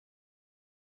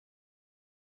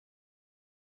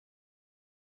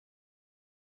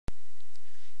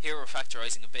Here we're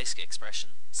factorising a basic expression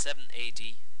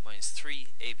 7AD minus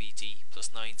 3ABD plus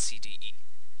 9CDE.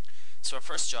 So our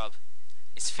first job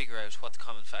is to figure out what the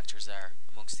common factors are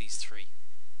amongst these three.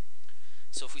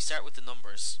 So if we start with the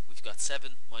numbers, we've got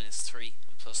 7 minus 3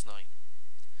 and plus 9.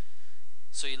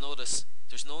 So you'll notice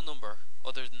there's no number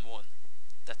other than 1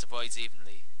 that divides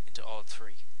evenly into all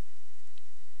three.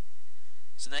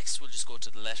 So next we'll just go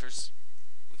to the letters.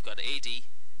 We've got AD,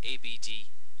 ABD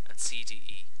and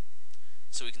CDE.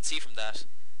 So we can see from that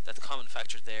the common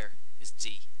factor there is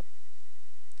D.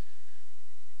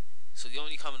 So the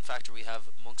only common factor we have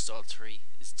amongst all three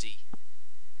is D.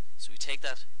 So we take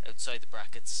that outside the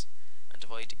brackets and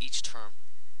divide each term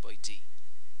by D.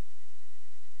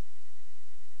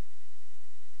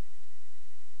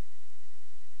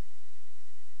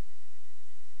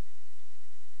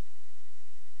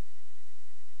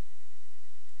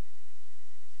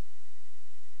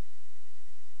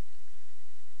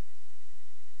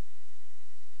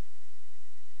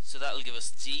 So that will give us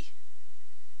D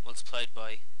multiplied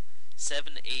by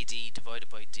 7AD divided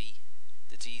by D.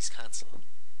 The D's cancel.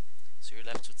 So you're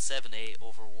left with 7A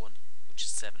over 1, which is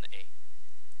 7A.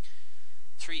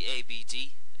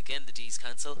 3ABD, again the D's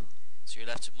cancel. So you're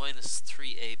left with minus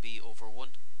 3AB over 1,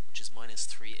 which is minus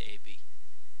 3AB.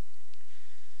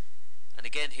 And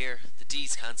again here, the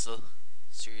D's cancel.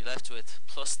 So you're left with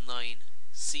plus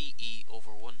 9CE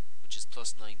over 1, which is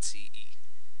plus 9CE.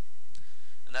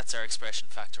 And that's our expression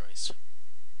factorised.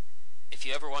 If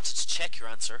you ever wanted to check your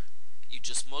answer, you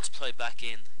just multiply back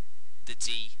in the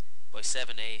D by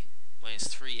 7A minus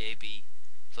 3AB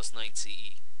plus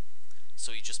 9CE.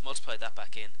 So you just multiply that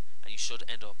back in and you should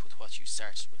end up with what you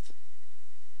started with.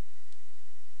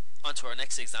 On to our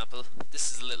next example.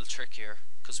 This is a little trickier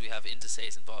because we have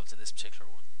indices involved in this particular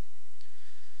one.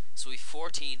 So we have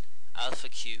 14 alpha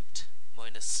cubed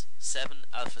minus 7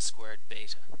 alpha squared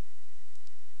beta.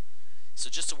 So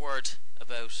just a word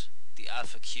about the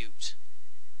alpha cubed.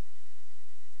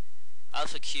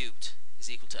 Alpha cubed is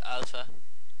equal to alpha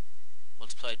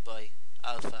multiplied by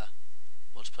alpha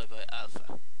multiplied by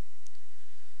alpha.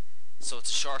 So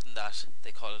to shorten that,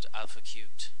 they call it alpha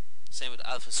cubed. Same with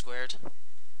alpha squared.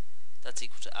 That's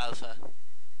equal to alpha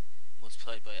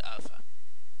multiplied by alpha.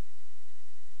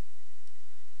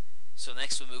 So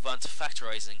next we'll move on to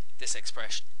factorising this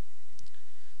expression.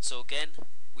 So again,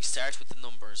 we start with the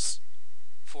numbers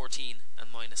 14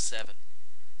 and minus 7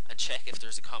 and check if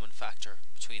there's a common factor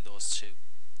between those two.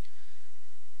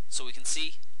 So we can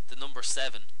see the number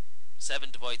 7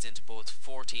 divides into both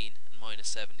 14 and minus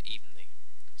 7 evenly.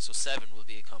 So 7 will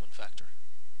be a common factor.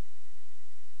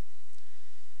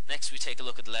 Next we take a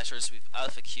look at the letters. We've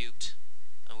alpha cubed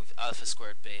and we've alpha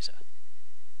squared beta.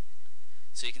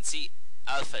 So you can see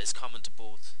alpha is common to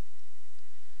both.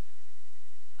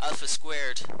 Alpha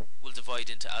squared will divide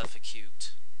into alpha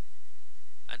cubed,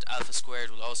 and alpha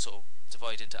squared will also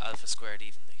divide into alpha squared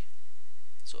evenly.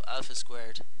 So alpha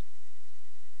squared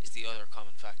is the other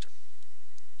common factor.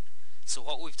 So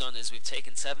what we've done is we've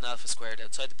taken 7 alpha squared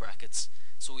outside the brackets,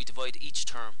 so we divide each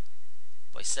term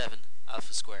by 7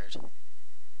 alpha squared.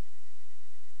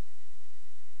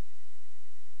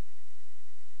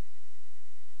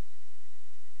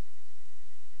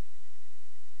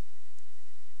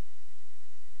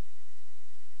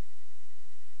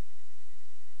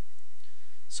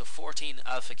 So 14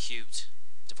 alpha cubed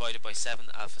divided by 7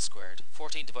 alpha squared.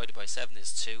 14 divided by 7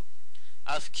 is 2.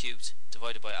 Alpha cubed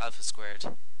divided by alpha squared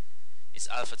is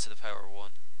alpha to the power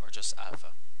 1, or just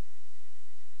alpha.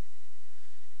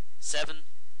 7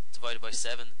 divided by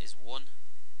 7 is 1.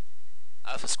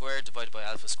 Alpha squared divided by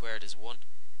alpha squared is 1.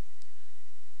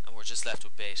 And we're just left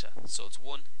with beta. So it's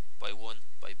 1 by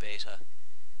beta,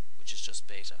 which is just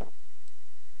beta.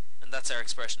 And that's our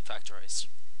expression factorised.